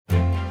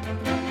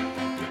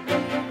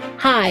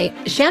Hi,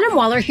 Shannon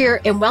Waller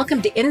here, and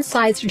welcome to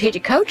Inside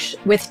Strategic Coach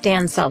with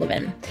Dan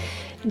Sullivan.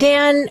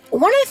 Dan,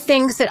 one of the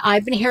things that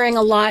I've been hearing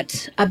a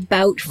lot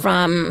about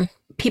from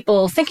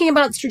people thinking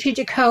about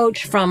strategic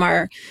coach, from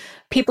our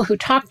people who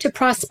talk to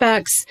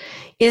prospects,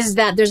 is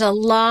that there's a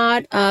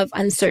lot of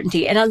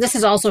uncertainty. And this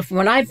is also from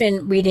what I've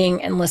been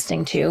reading and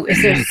listening to,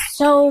 is there's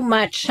so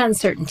much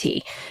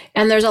uncertainty.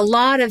 And there's a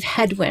lot of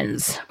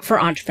headwinds for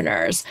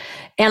entrepreneurs.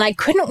 And I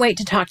couldn't wait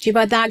to talk to you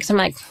about that because I'm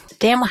like,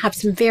 Dan will have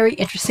some very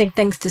interesting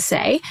things to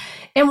say.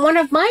 And one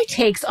of my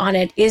takes on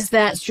it is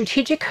that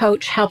strategic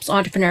coach helps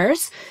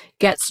entrepreneurs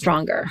get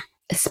stronger,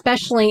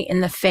 especially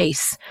in the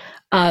face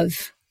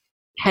of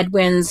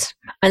headwinds,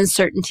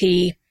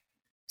 uncertainty,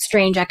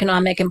 strange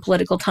economic and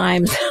political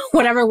times,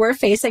 whatever we're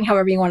facing,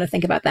 however you want to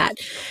think about that.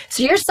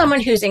 So you're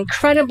someone who's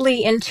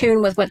incredibly in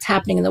tune with what's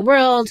happening in the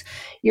world.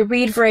 You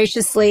read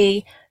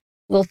voraciously.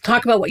 We'll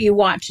talk about what you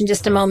watch in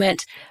just a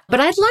moment, but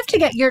I'd love to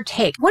get your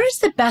take. What is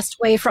the best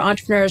way for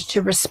entrepreneurs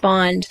to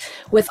respond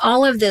with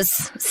all of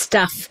this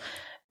stuff,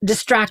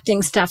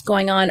 distracting stuff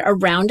going on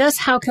around us?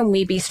 How can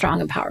we be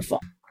strong and powerful?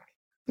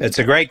 It's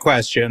a great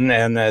question,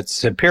 and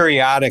it's a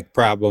periodic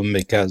problem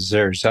because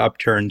there's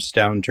upturns,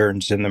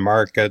 downturns in the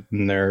market,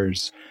 and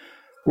there's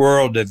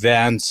world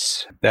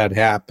events that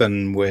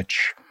happen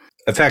which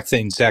affect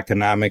things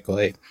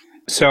economically.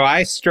 So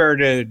I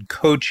started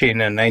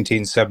coaching in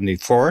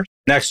 1974.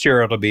 Next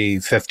year, it'll be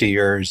 50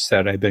 years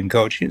that I've been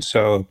coaching.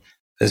 So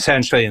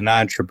essentially an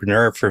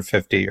entrepreneur for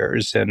 50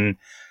 years. And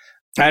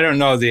I don't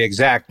know the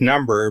exact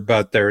number,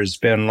 but there's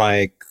been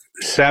like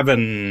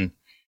 7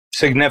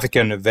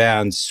 significant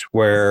events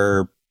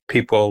where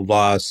people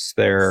lost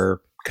their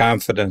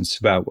confidence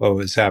about what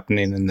was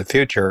happening in the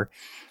future.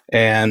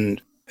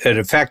 And it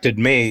affected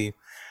me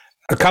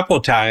a couple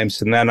of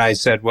times. And then I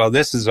said, well,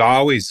 this is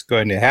always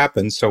going to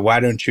happen. So why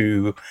don't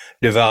you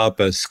develop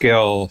a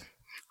skill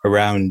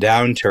around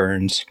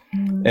downturns?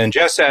 And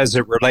just as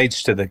it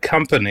relates to the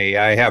company,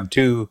 I have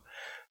 2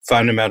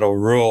 fundamental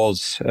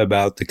rules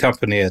about the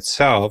company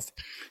itself,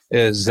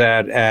 is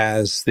that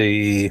as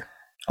the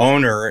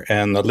owner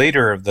and the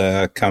leader of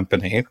the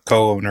company,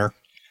 co-owner,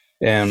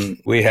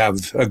 and we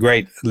have a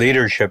great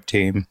leadership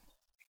team,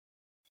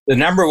 the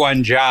number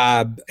one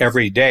job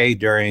every day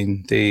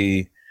during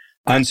the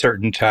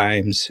uncertain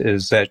times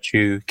is that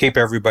you keep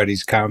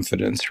everybody's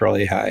confidence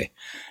really high.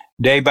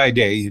 Day by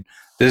day,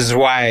 this is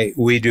why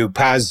we do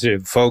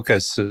positive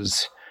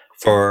focuses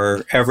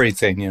for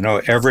everything. You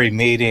know, every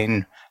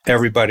meeting,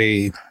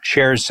 everybody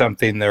shares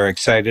something they're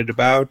excited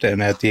about.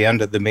 And at the end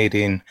of the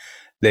meeting,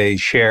 they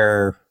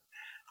share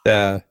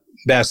the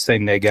best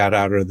thing they got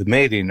out of the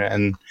meeting.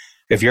 And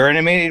if you're in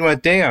a meeting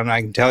with Dan,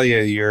 I can tell you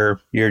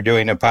you're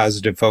doing a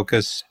positive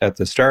focus at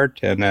the start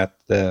and at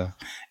the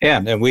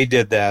end. And we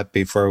did that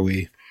before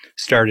we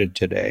started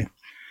today.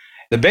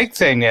 The big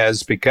thing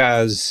is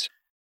because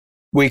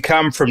we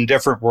come from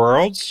different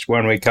worlds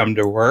when we come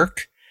to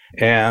work.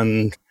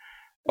 And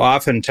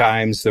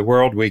oftentimes the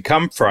world we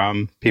come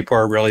from, people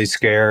are really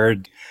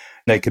scared.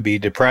 They could be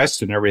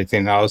depressed and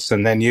everything else.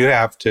 And then you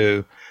have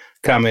to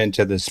come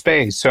into the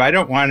space. So I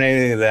don't want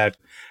any of that.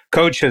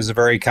 Coach is a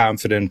very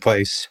confident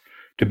place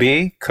to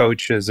be.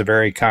 Coach is a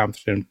very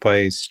confident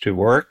place to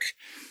work.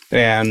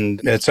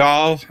 And it's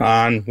all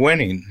on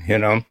winning, you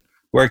know.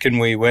 Where can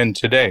we win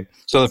today?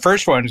 So the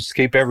first one is to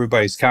keep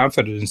everybody's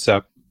confidence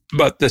up.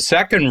 But the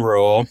second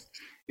rule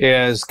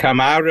is come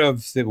out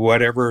of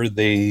whatever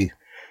the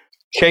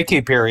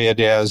shaky period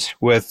is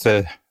with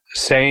the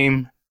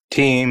same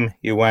team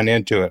you went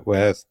into it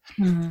with,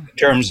 in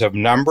terms of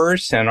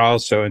numbers and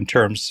also in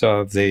terms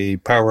of the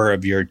power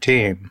of your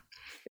team.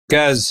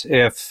 Because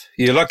if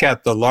you look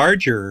at the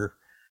larger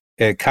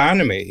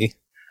economy,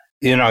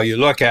 you know, you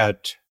look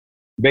at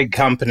big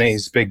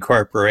companies, big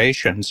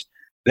corporations,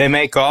 they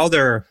make all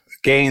their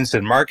gains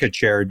in market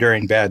share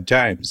during bad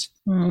times.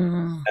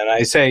 And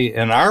I say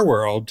in our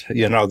world,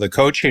 you know, the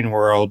coaching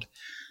world,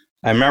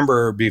 I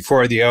remember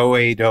before the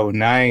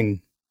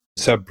 08-09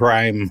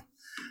 subprime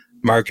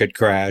market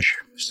crash,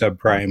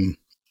 subprime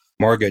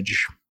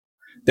mortgage,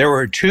 there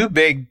were 2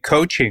 big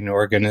coaching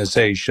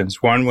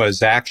organizations. One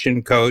was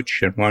Action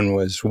Coach and one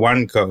was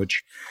One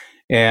Coach.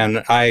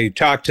 And I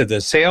talked to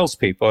the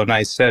salespeople and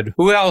I said,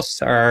 who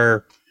else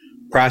are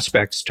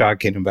prospects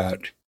talking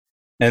about?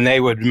 And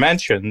they would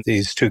mention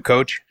these 2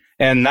 coach,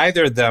 and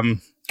neither of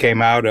them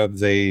came out of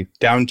the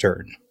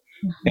downturn.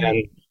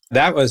 And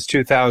that was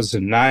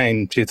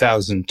 2009,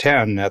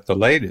 2010 at the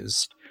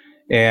latest.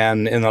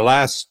 And in the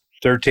last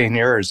 13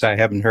 years, I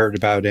haven't heard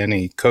about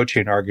any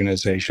coaching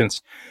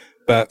organizations.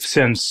 But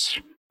since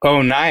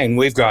 09,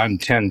 we've gone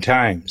 10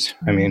 times.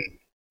 I mean,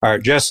 our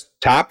just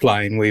top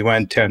line, we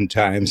went 10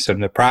 times,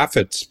 and the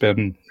profits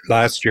been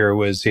last year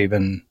was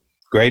even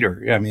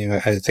greater. I mean,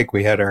 I think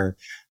we had our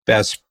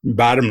best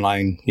bottom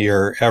line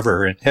year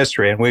ever in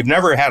history. And we've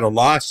never had a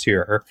loss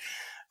year,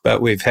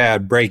 but we've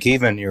had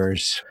break-even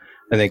years.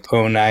 I think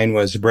 09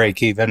 was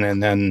break-even,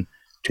 and then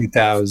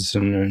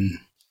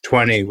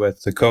 2020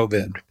 with the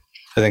COVID,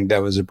 I think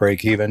that was a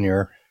break-even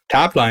year.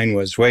 Top line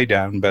was way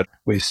down, but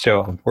we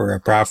still were a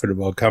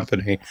profitable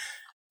company.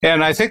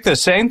 And I think the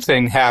same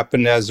thing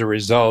happened as a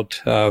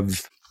result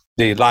of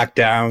the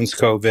lockdowns,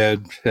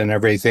 COVID, and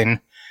everything.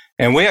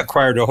 And we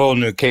acquired a whole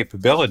new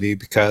capability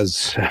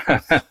because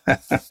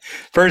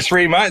first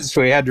 3 months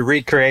we had to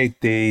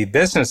recreate the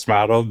business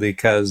model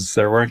because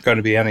there weren't going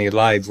to be any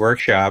live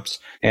workshops.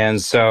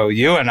 And so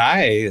you and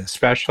I,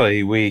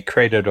 especially, we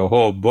created a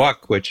whole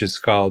book, which is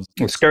called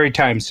Scary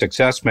Times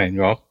Success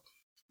Manual.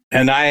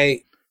 And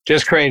I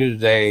just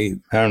created I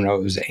don't know,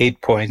 it was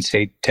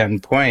 10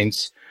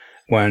 points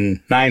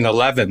when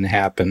 9/11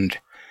 happened.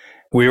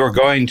 We were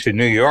going to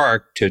New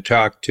York to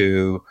talk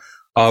to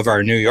all of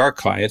our New York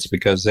clients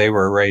because they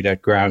were right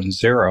at ground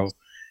zero.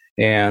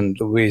 And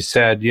we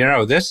said,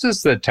 this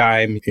is the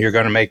time you're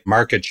going to make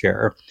market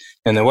share.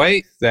 And the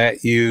way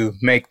that you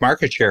make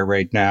market share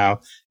right now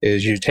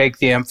is you take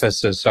the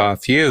emphasis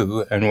off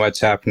you and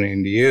what's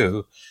happening to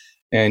you.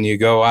 And you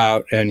go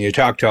out and you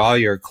talk to all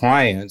your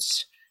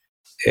clients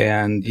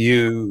and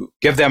you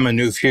give them a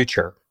new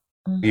future.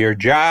 Mm-hmm. Your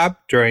job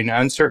during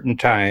uncertain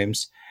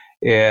times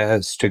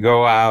is to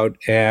go out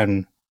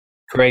and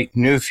create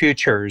new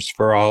futures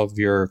for all of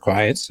your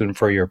clients and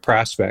for your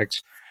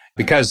prospects.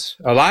 Because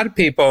a lot of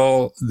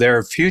people,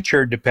 their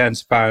future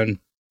depends upon,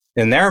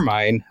 in their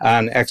mind,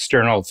 on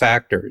external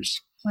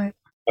factors. Right.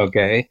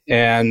 Okay.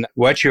 And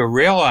what you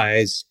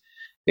realize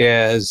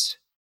is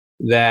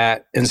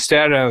that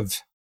instead of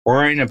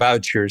worrying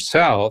about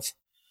yourself,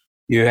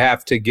 you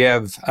have to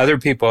give other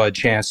people a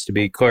chance to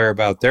be clear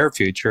about their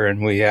future.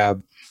 And we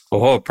have a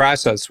whole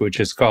process,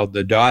 which is called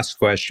the DOS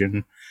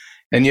question.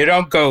 And you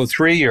don't go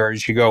 3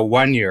 years, you go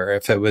 1 year.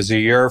 If it was a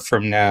year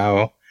from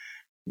now,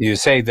 you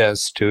say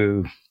this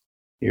to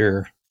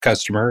your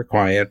customer,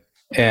 client,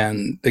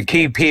 and the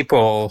key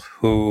people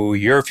who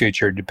your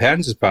future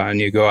depends upon,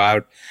 you go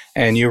out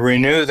and you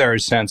renew their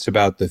sense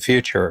about the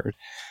future.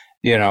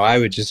 I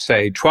would just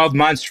say 12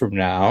 months from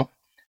now,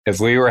 if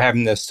we were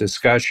having this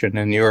discussion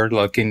and you're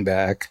looking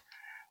back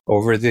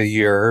over the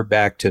year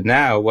back to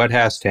now, what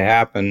has to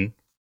happen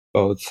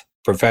both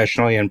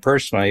professionally and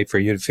personally for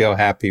you to feel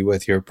happy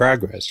with your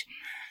progress?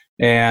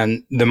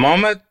 And the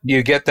moment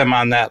you get them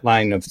on that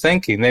line of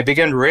thinking, they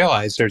begin to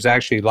realize there's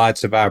actually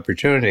lots of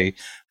opportunity.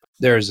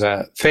 There's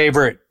a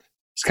favorite,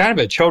 it's kind of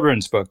a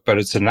children's book, but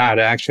it's not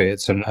actually,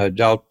 it's an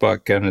adult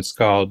book, and it's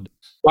called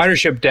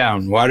Watership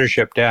Down,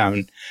 Watership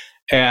Down.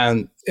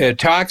 And it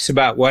talks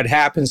about what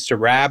happens to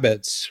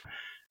rabbits.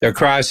 They're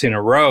crossing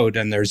a road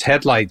and there's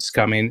headlights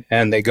coming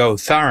and they go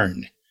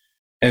tharn.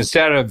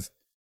 Instead of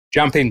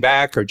jumping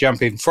back or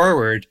jumping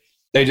forward,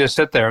 they just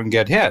sit there and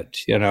get hit,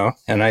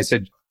 And I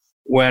said,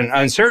 when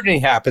uncertainty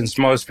happens,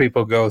 most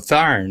people go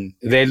tharn.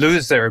 They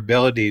lose their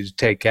ability to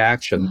take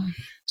action. Mm.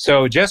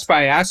 So just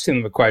by asking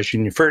them a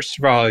question, first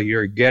of all,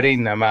 you're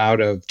getting them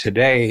out of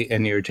today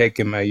and you're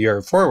taking them a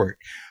year forward.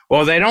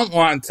 Well, they don't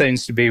want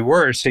things to be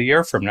worse a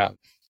year from now.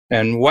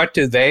 And what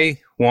do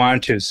they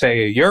want to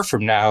say a year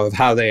from now of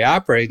how they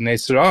operate? And they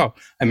said, oh,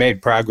 I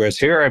made progress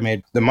here.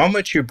 The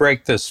moment you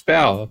break the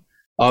spell,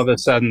 all of a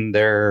sudden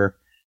their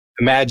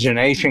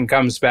imagination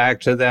comes back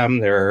to them,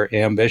 their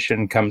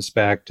ambition comes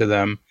back to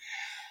them.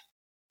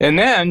 And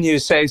then you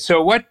say,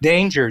 so what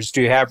dangers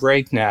do you have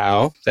right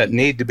now that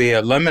need to be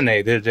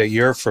eliminated a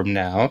year from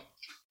now?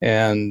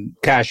 And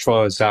cash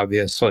flow is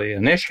obviously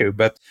an issue,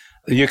 but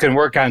you can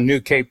work on new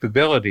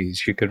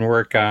capabilities. You can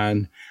work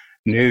on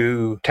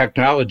new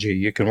technology.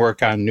 You can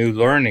work on new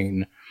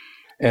learning.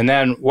 And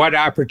then what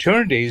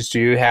opportunities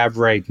do you have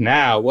right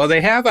now? Well,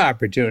 they have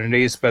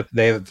opportunities, but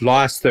they've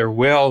lost their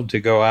will to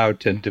go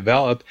out and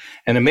develop.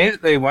 And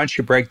immediately once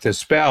you break the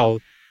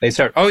spell, they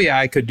start, oh yeah,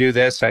 I could do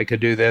this, I could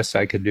do this,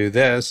 I could do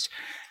this.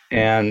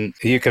 And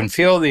you can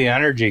feel the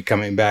energy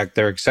coming back,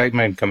 their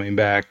excitement coming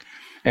back.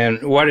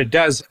 And what it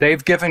does,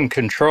 they've given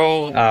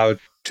control out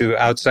to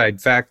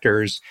outside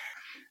factors.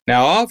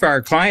 Now, all of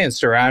our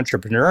clients are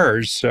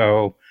entrepreneurs,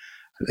 so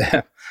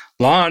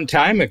long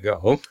time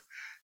ago,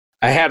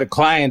 I had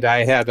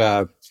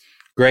a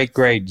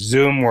great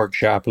Zoom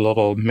workshop, a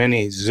little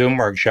mini Zoom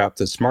workshop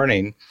this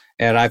morning,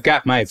 and I've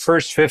got my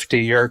first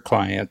 50-year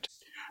client.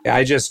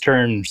 I just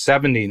turned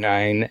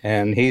 79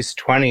 and he's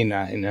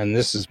 29, and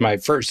this is my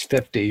first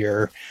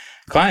 50-year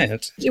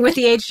client. With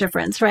the age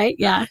difference, right?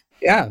 Yeah.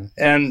 Yeah,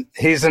 and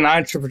he's an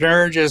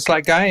entrepreneur just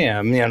like I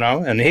am,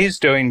 and he's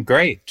doing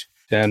great,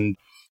 and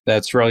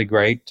that's really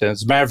great.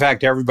 As a matter of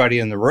fact, everybody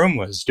in the room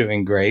was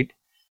doing great.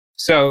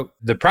 So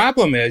the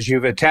problem is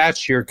you've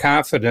attached your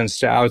confidence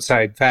to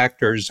outside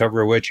factors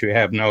over which you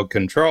have no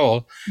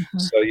control. Mm-hmm.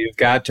 So you've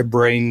got to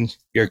bring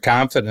your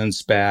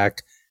confidence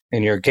back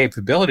and your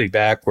capability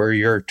back where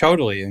you're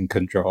totally in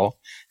control.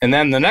 And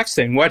then the next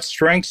thing, what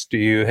strengths do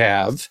you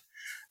have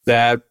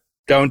that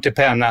don't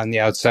depend on the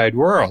outside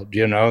world?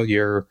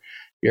 You're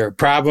a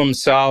problem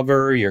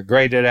solver. You're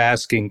great at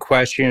asking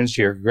questions.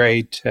 You're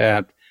great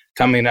at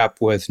coming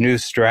up with new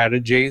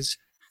strategies.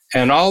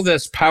 And all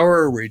this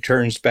power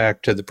returns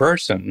back to the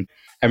person.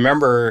 I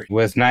remember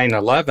with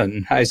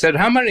 9/11, I said,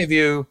 how many of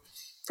you,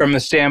 from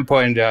the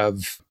standpoint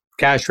of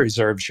cash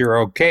reserves, you're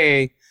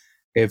okay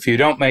if you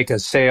don't make a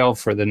sale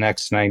for the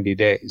next 90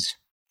 days?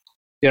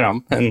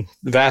 And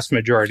the vast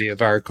majority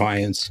of our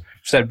clients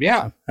said,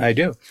 yeah, I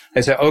do.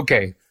 I said,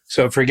 okay,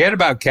 so forget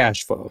about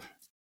cash flow,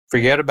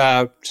 forget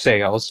about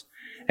sales,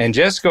 and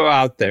just go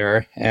out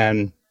there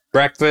and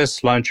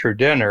breakfast, lunch, or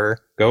dinner,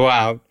 go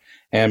out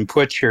and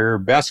put your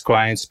best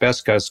clients,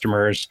 best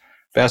customers,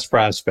 best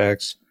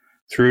prospects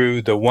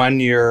through the 1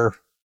 year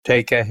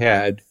take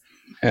ahead,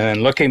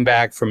 and looking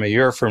back from a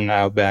year from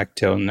now back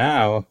till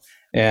now,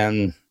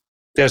 and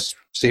just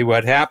see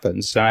what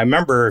happens. And I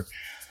remember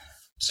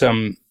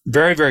some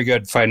very, very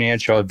good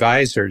financial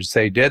advisors,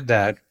 they did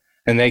that,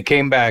 and they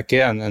came back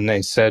in and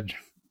they said,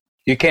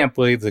 you can't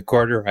believe the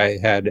quarter I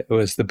had. It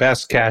was the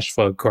best cash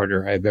flow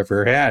quarter I've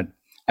ever had.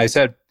 I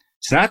said,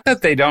 it's not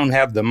that they don't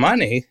have the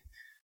money.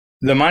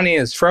 The money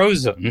is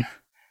frozen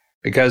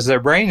because their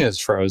brain is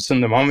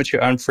frozen. The moment you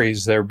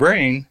unfreeze their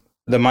brain,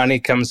 the money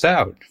comes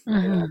out.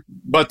 Mm-hmm.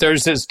 But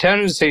there's this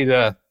tendency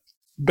to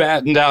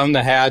batten down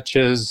the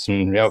hatches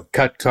and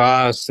cut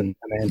costs. And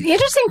the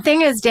interesting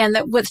thing is, Dan,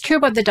 that what's true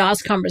about the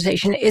DOS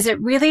conversation is it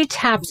really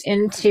taps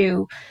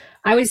into,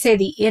 I would say,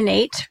 the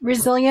innate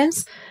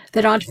resilience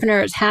that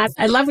entrepreneurs have.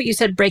 I love what you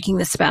said, breaking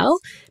the spell,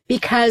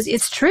 because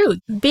it's true.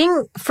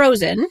 Being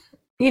frozen,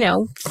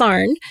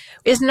 Tharn,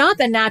 is not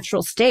the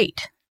natural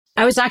state.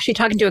 I was actually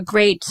talking to a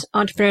great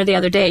entrepreneur the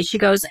other day. She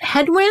goes,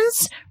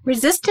 headwinds,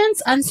 resistance,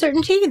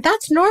 uncertainty,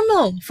 that's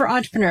normal for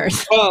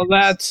entrepreneurs. Well,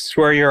 that's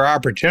where your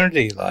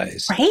opportunity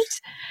lies. Right?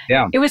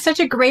 Yeah. It was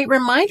such a great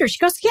reminder. She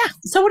goes, yeah,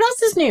 so what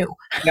else is new?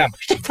 Yeah.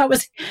 Which I thought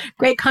was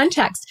great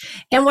context.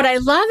 And what I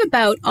love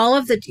about all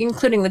of the,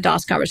 including the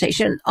DOS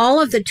conversation,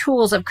 all of the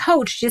tools of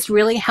Coach just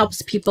really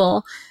helps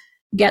people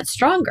get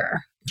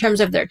stronger in terms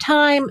of their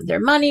time,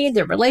 their money,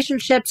 their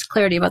relationships,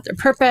 clarity about their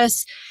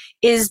purpose,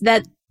 is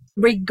that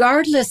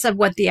regardless of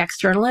what the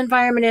external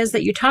environment is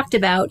that you talked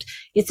about,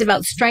 it's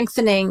about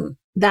strengthening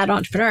that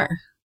entrepreneur.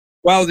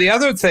 Well, the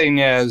other thing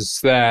is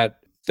that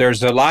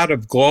there's a lot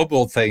of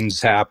global things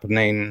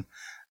happening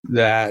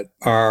that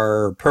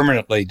are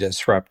permanently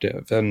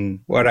disruptive.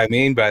 And what I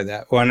mean by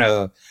that, one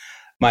of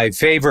my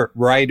favorite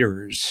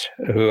writers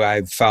who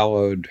I've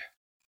followed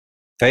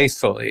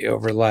faithfully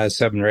over the last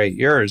 7 or 8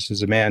 years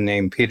is a man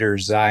named Peter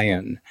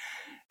Zeihan.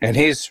 And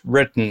he's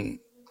written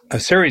a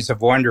series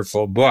of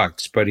wonderful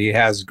books, but he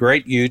has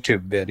great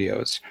YouTube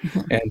videos. Mm-hmm.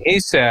 And he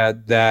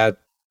said that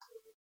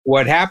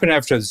what happened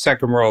after the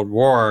Second World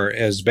War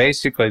is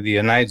basically the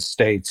United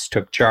States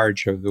took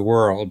charge of the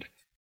world,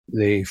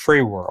 the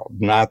free world,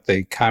 not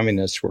the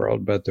communist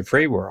world, but the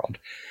free world.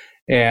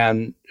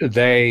 And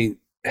they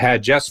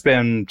had just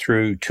been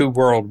through 2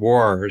 world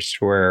wars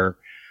where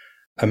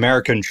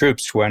American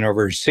troops went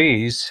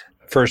overseas,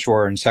 First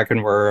War and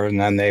Second War, and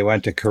then they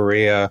went to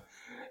Korea.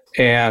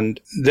 And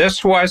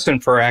this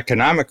wasn't for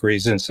economic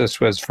reasons,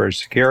 this was for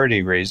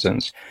security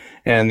reasons.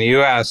 And the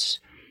U.S.,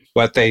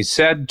 what they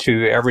said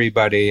to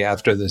everybody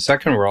after the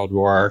Second World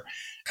War,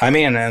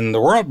 and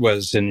the world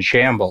was in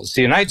shambles.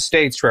 The United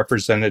States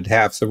represented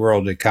half the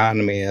world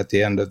economy at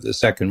the end of the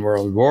Second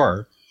World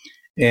War.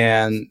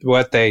 And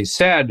what they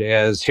said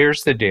is,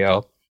 here's the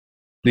deal.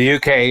 The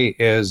UK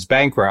is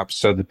bankrupt,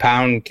 so the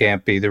pound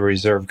can't be the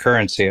reserve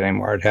currency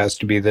anymore. It has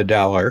to be the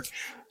dollar.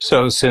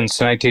 So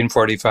since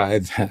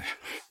 1945,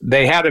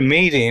 they had a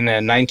meeting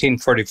in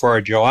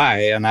 1944 July,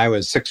 and I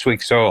was 6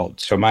 weeks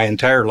old. So my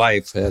entire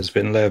life has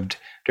been lived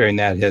during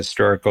that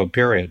historical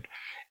period.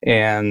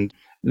 And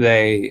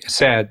they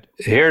said,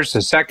 here's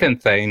the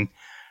second thing.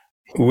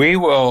 We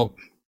will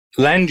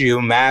lend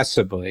you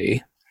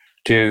massively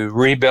to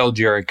rebuild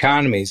your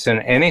economies,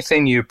 and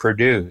anything you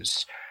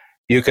produce,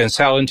 you can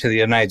sell into the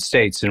United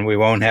States and we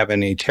won't have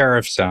any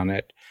tariffs on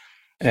it.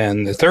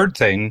 And the third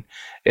thing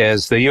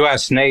is the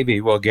U.S. Navy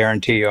will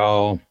guarantee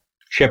all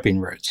shipping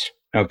routes,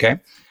 okay?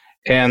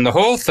 And the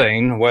whole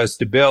thing was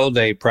to build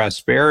a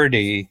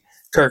prosperity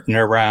curtain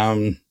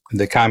around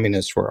the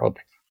communist world.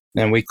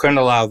 And we couldn't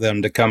allow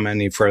them to come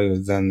any further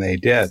than they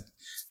did.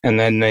 And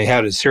then they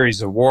had a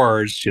series of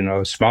wars,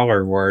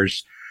 smaller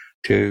wars,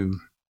 to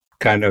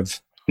kind of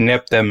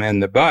nip them in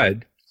the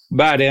bud.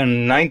 But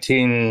in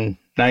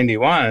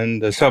 1991,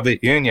 the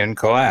Soviet Union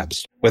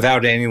collapsed.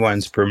 Without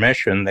anyone's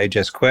permission, they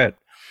just quit.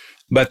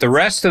 But the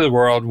rest of the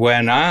world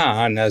went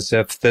on as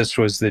if this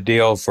was the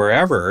deal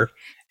forever.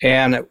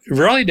 And it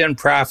really didn't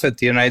profit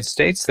the United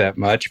States that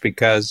much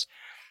because,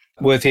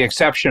 with the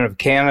exception of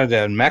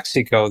Canada and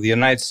Mexico, the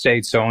United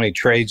States only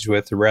trades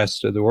with the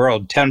rest of the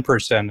world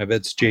 10% of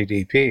its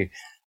GDP.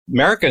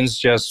 Americans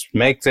just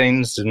make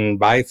things and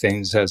buy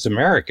things as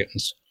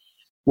Americans.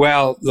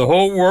 Well, the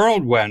whole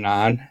world went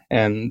on,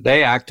 and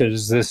they acted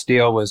as this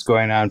deal was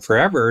going on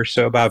forever.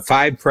 So about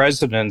 5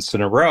 presidents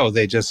in a row,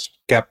 they just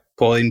kept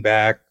pulling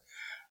back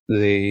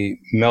the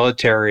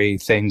military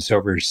things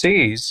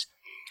overseas.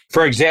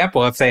 For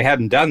example, if they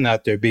hadn't done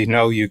that, there'd be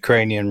no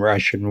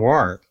Ukrainian-Russian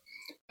war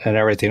and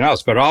everything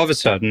else. But all of a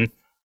sudden,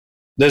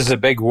 this is a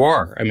big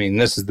war.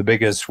 This is the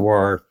biggest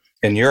war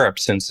in Europe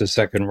since the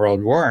Second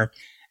World War.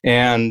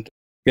 And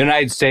the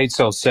United States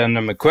will send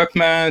them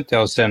equipment,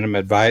 they'll send them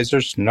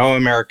advisors, no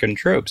American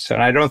troops.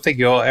 And I don't think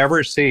you'll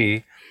ever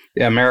see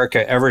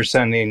America ever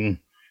sending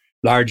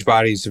large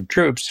bodies of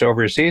troops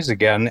overseas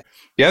again.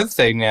 The other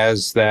thing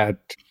is that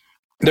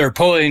they're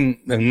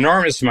pulling an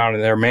enormous amount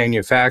of their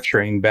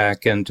manufacturing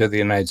back into the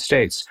United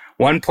States.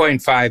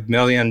 1.5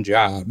 million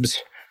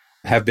jobs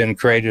have been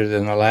created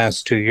in the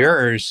last 2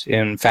 years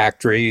in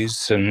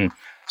factories. And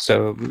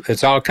so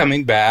it's all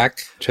coming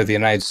back to the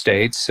United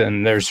States.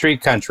 And there's 3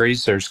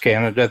 countries. There's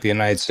Canada, the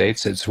United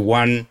States. It's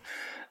one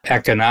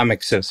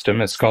economic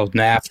system. It's called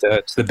NAFTA.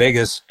 It's the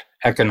biggest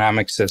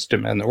economic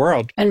system in the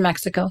world. And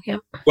Mexico, yeah.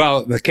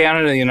 Well, the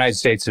Canada, the United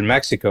States, and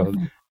Mexico.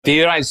 Mm-hmm. The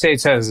United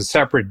States has a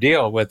separate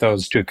deal with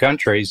those 2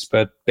 countries,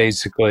 but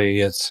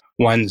basically it's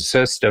one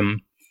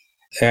system.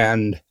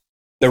 And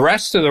the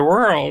rest of the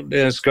world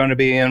is going to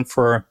be in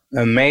for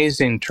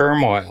amazing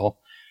turmoil.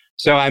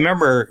 So I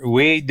remember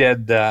we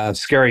did the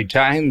Scary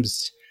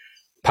Times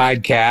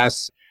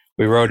podcast.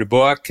 We wrote a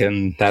book,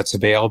 and that's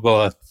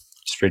available at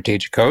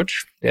Strategic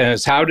Coach. And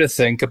it's how to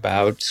think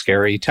about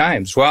scary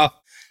times. Well,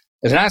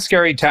 it's not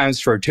scary times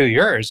for 2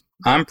 years.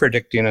 I'm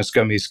predicting it's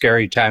going to be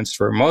scary times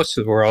for most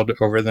of the world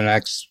over the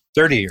next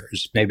 30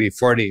 years, maybe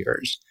 40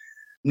 years.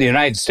 The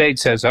United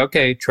States says,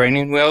 okay,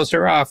 training wheels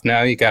are off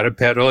now. You got to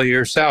pedal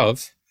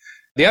yourself.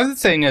 The other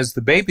thing is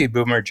the baby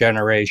boomer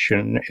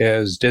generation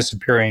is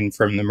disappearing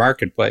from the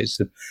marketplace.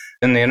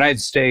 In the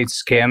United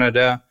States,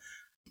 Canada,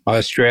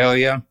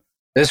 Australia,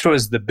 this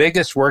was the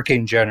biggest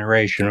working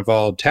generation of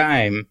all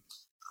time.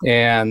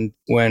 And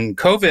when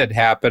COVID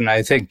happened,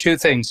 I think 2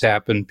 things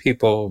happened.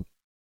 People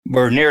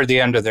were near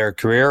the end of their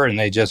career and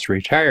they just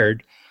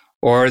retired,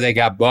 or they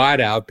got bought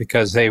out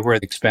because they were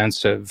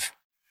expensive.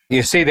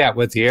 You see that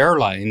with the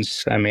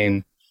airlines. I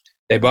mean,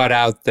 they bought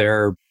out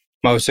their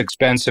most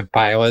expensive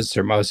pilots,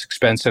 their most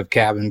expensive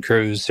cabin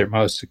crews, their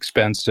most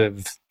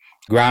expensive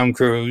ground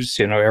crews,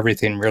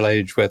 everything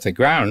related with the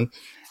ground.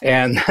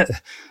 And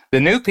the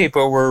new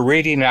people were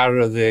reading out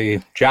of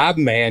the job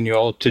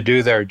manual to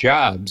do their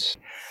jobs.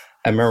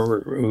 I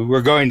remember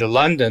we're going to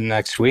London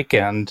next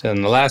weekend,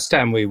 and the last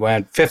time we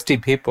went, 50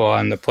 people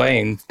on the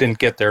plane didn't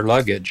get their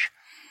luggage.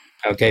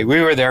 Okay,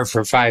 we were there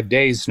for 5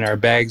 days, and our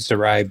bags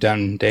arrived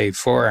on day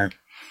 4.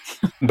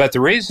 But the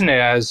reason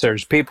is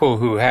there's people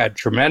who had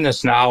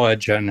tremendous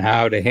knowledge on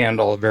how to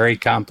handle very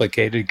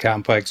complicated,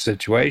 complex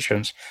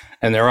situations,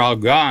 and they're all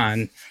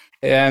gone.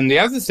 And the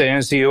other thing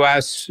is the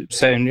U.S.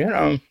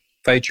 saying,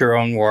 fight your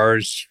own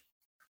wars,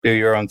 do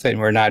your own thing.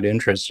 We're not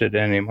interested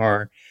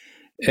anymore.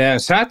 And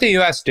it's not the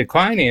U.S.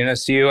 declining.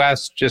 It's the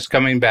U.S. just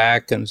coming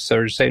back and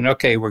sort of saying,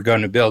 okay, we're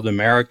going to build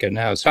America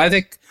now. So I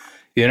think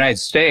the United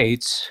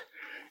States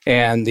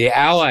and the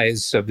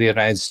allies of the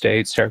United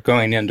States are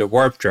going into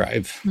warp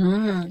drive,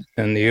 in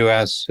the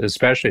U.S.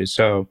 especially.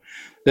 So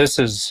this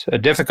is a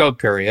difficult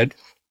period.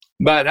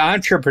 But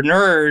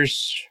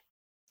entrepreneurs,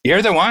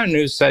 you're the one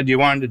who said you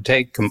wanted to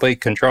take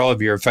complete control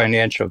of your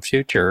financial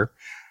future.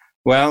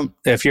 Well,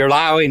 if you're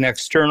allowing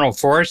external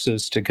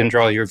forces to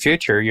control your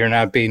future, you're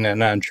not being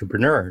an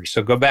entrepreneur.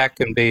 So go back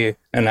and be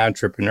an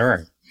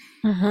entrepreneur.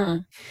 Mm-hmm.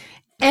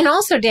 And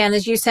also, Dan,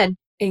 as you said,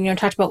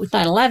 talked about with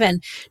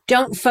 9/11,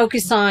 don't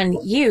focus on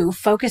you,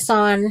 focus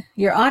on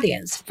your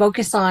audience,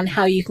 focus on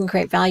how you can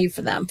create value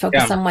for them,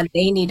 focus on what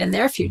they need in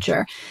their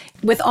future.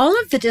 With all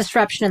of the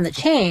disruption and the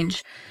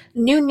change,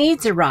 new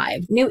needs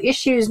arrive, new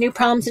issues, new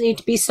problems that need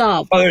to be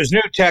solved. Well, there's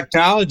new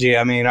technology.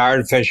 I mean,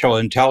 artificial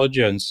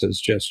intelligence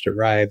has just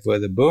arrived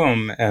with a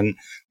boom. And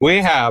we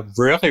have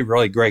really,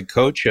 really great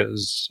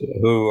coaches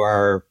who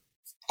are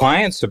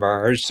clients of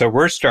ours. So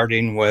we're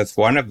starting with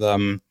one of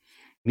them,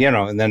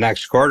 in the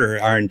next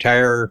quarter. Our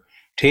entire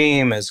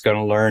team is going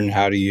to learn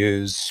how to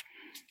use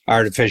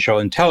artificial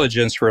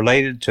intelligence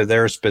related to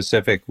their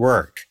specific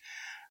work.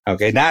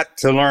 Okay, not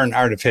to learn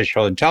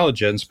artificial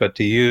intelligence, but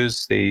to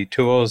use the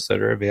tools that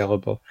are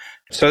available.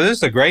 So this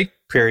is a great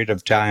period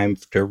of time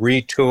to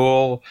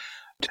retool,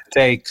 to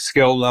take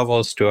skill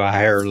levels to a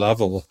higher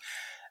level.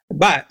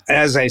 But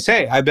as I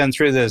say, I've been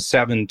through this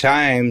 7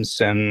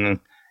 times, and,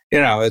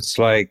 it's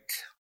like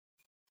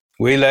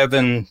we live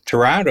in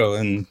Toronto,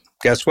 and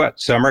guess what?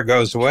 Summer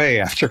goes away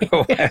after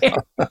a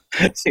while.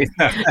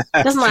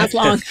 Doesn't last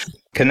long.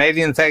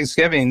 Canadian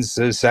Thanksgiving's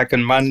the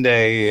second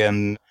Monday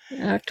in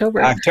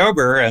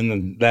October,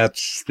 and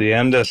that's the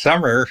end of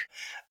summer.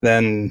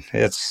 Then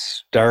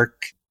it's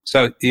dark.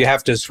 So you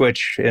have to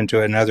switch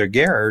into another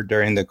gear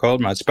during the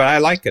cold months. But I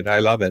like it. I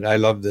love it. I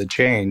love the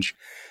change.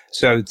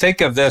 So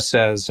think of this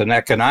as an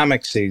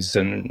economic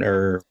season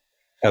or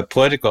a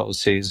political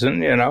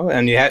season,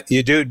 and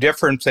you do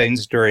different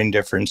things during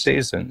different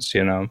seasons,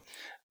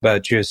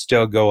 but you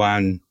still go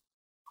on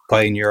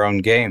playing your own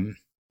game.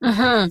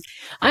 Mm-hmm.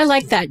 I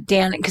like that,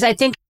 Dan, because I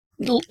think,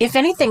 if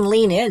anything,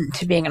 lean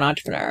into being an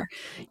entrepreneur.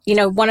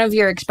 One of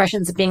your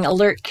expressions of being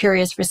alert,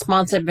 curious,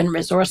 responsive, and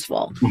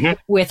resourceful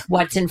with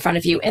what's in front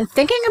of you. And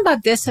thinking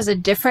about this as a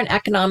different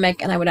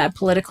economic, and I would add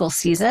political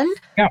season,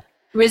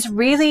 was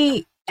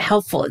really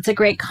helpful. It's a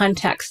great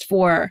context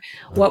for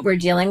what we're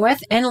dealing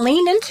with, and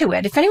lean into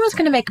it. If anyone's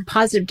going to make a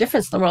positive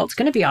difference in the world, it's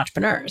going to be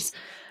entrepreneurs,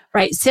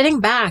 right? Sitting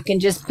back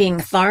and just being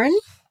Tharn,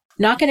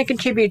 not going to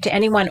contribute to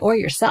anyone or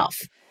yourself,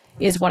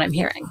 is what I'm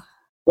hearing.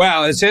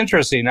 Well, it's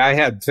interesting. I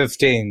had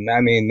 15.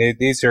 I mean,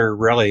 these are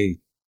really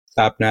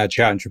top-notch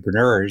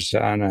entrepreneurs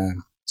on a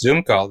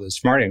Zoom call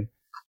this morning.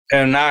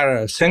 And not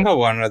a single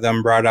one of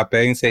them brought up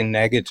anything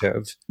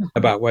negative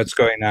about what's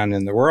going on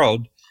in the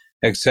world,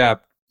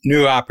 except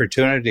new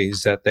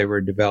opportunities that they were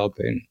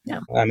developing.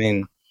 Yeah. I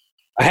mean,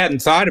 I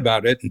hadn't thought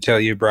about it until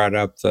you brought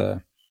up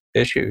the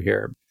issue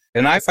here.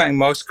 And I find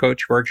most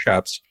coach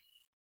workshops,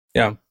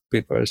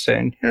 people are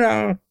saying,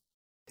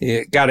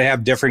 you got to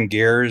have different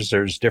gears.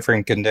 There's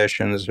different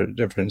conditions or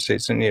different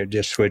seasons. You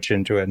just switch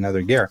into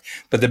another gear.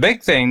 But the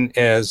big thing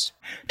is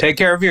take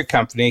care of your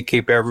company,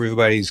 keep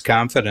everybody's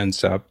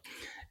confidence up,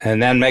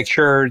 and then make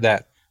sure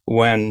that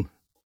when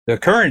the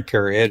current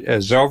period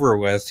is over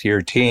with,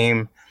 your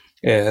team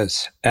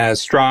is as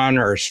strong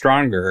or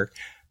stronger,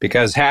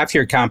 because half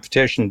your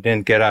competition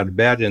didn't get out of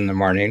bed in the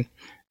morning,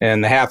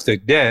 and the half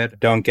that did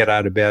don't get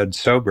out of bed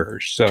sober.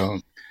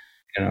 So,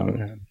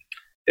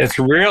 it's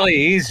really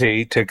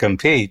easy to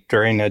compete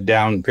during a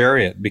down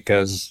period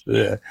because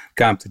the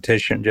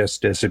competition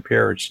just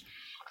disappears.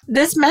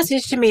 This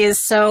message to me is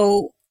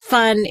so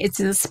fun. It's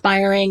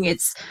inspiring.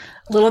 It's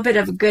a little bit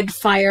of a good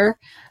fire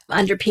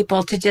under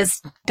people to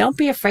just don't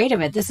be afraid of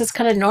it. This is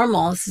kind of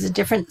normal. This is a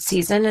different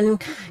season,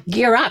 and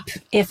gear up,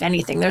 if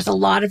anything. There's a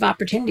lot of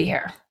opportunity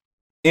here.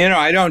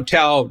 I don't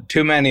tell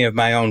too many of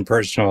my own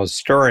personal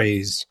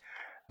stories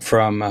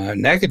from a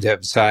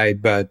negative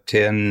side, but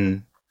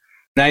in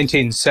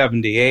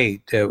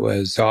 1978, it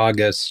was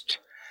August.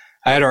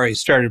 I had already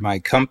started my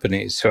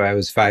company, so I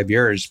was 5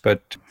 years.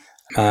 But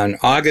on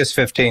August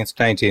 15th,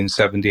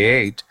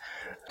 1978,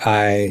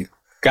 I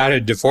got a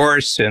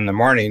divorce in the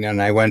morning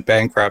and I went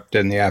bankrupt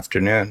in the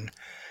afternoon.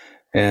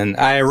 And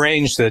I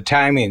arranged the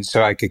timing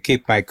so I could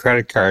keep my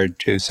credit card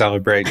to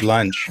celebrate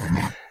lunch,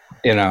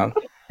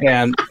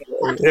 and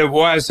it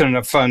wasn't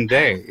a fun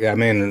day. I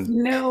mean,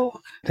 no,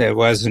 it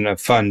wasn't a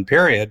fun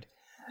period.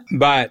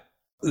 But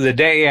the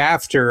day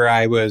after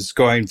I was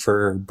going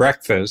for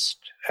breakfast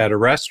at a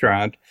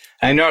restaurant,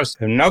 I noticed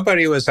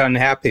nobody was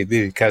unhappy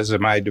because of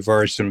my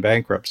divorce and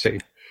bankruptcy.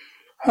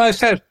 I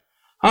said,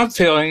 I'm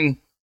feeling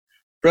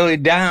really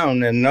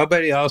down and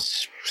nobody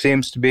else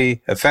seems to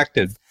be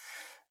affected.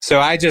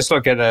 So I just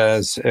look at it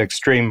as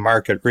extreme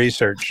market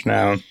research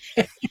now.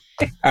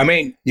 I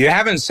mean, you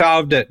haven't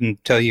solved it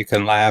until you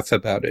can laugh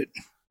about it.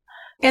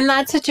 And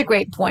that's such a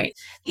great point.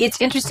 It's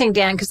interesting,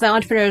 Dan, because the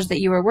entrepreneurs that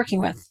you were working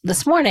with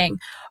this morning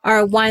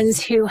are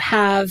ones who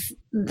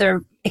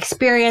they're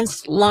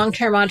experienced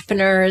long-term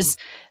entrepreneurs.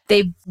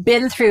 They've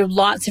been through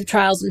lots of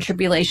trials and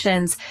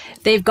tribulations.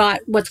 They've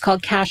got what's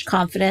called cash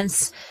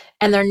confidence,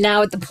 and they're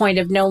now at the point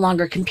of no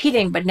longer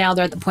competing, but now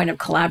they're at the point of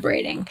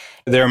collaborating.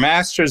 They're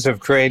masters of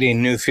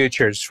creating new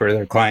futures for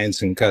their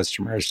clients and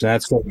customers. And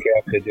that's what you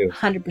have to do.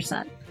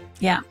 100%.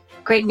 Yeah.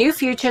 Create new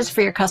futures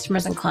for your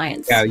customers and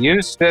clients. Yeah,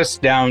 use this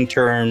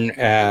downturn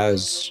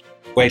as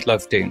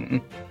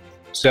weightlifting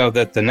so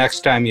that the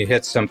next time you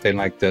hit something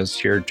like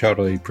this, you're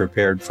totally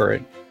prepared for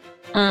it.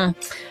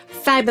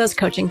 Fabulous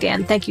coaching,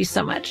 Dan. Thank you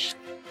so much.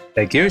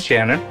 Thank you,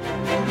 Shannon.